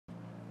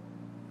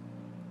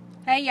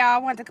Hey y'all, I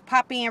wanted to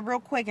pop in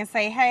real quick and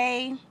say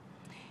hey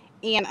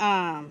and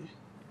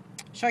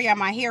show y'all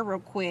my hair real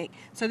quick.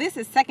 So this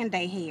is second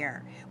day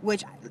hair,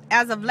 which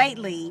as of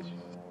lately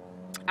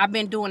I've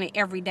been doing it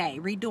every day,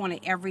 redoing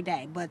it every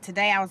day. But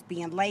today I was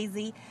being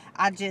lazy.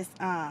 I just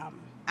I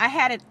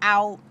had it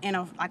out in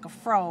a like a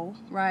fro,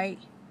 right?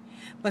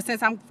 But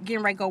since I'm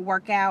getting ready to go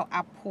work out,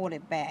 I pulled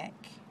it back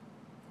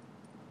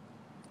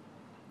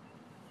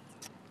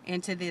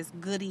into this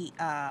goodie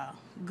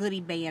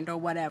band or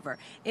whatever.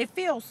 It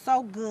feels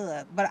so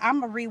good, but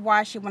I'm gonna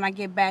rewash it when I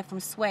get back from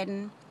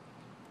sweating,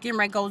 getting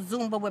ready to go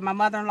Zumba with my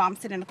mother-in-law. I'm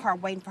sitting in the car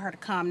waiting for her to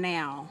come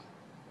now.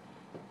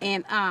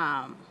 And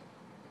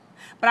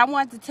but I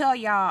wanted to tell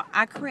y'all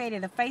I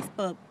created a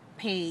Facebook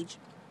page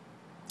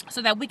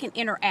so that we can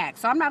interact.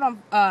 So I'm not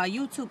on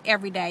YouTube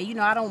every day. You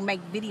know, I don't make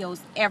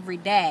videos every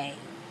day,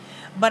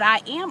 but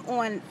I am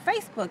on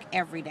Facebook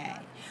every day.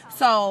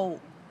 So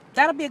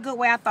that'll be a good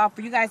way, I thought,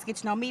 for you guys to get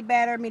to know me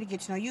better, me to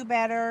get to know you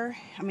better.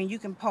 I mean, you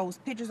can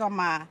post pictures on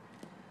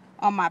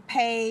my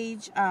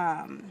page.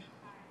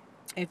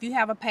 If you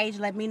have a page,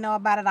 let me know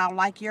about it. I'll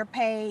like your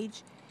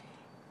page,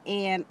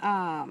 and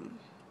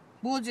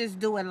we'll just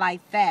do it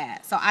like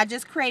that. So I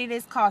just created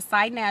this called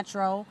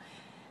Sy'Natural,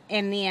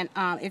 and then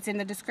it's in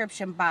the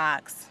description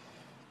box.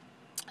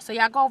 So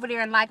y'all go over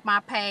there and like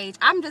my page.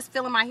 I'm just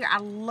feeling my hair. I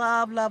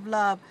love, love,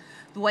 love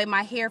the way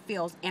my hair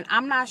feels. And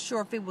I'm not sure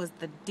if it was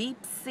the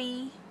deep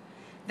sea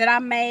that I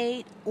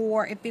made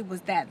or if it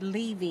was that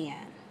leave-in.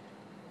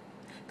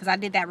 Because I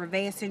did that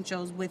Reveille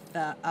Essentials with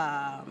the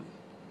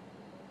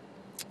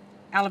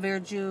aloe vera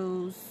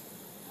juice,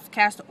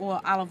 castor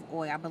oil, olive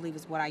oil, I believe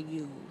is what I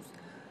used.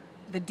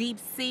 The deep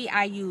sea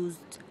I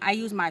used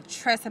my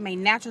Tresemme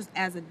Naturals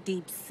as a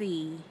deep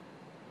sea.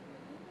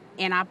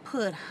 And I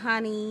put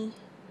honey,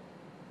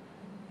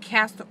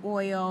 castor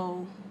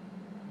oil,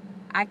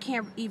 I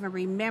can't even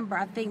remember.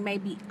 I think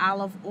maybe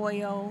olive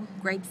oil,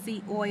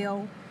 grapeseed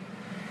oil.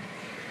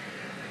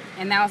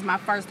 And that was my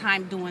first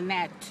time doing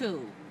that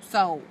too.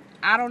 So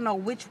I don't know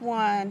which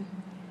one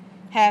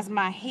has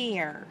my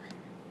hair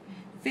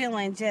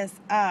feeling just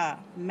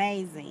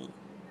amazing.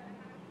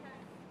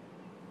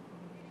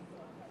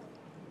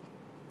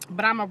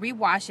 But I'm going to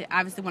rewash it,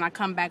 obviously, when I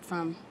come back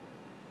from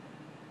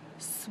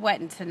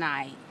sweating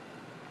tonight.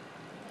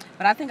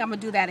 But I think I'm going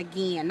to do that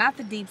again. Not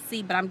the deep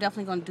sea, but I'm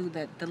definitely going to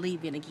do the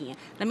leave-in again.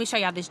 Let me show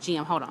y'all this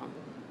gem. Hold on.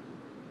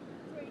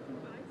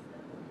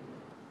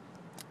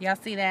 Y'all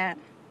see that?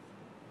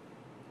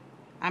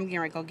 I'm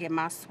getting ready to go get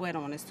my sweat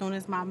on as soon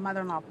as my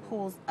mother-in-law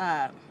pulls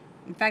up.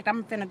 In fact,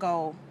 I'm finna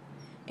go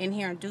in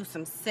here and do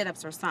some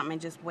sit-ups or something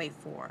and just wait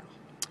for her.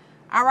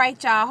 All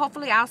right, y'all.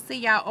 Hopefully, I'll see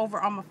y'all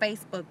over on my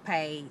Facebook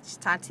page.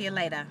 Talk to you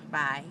later.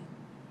 Bye.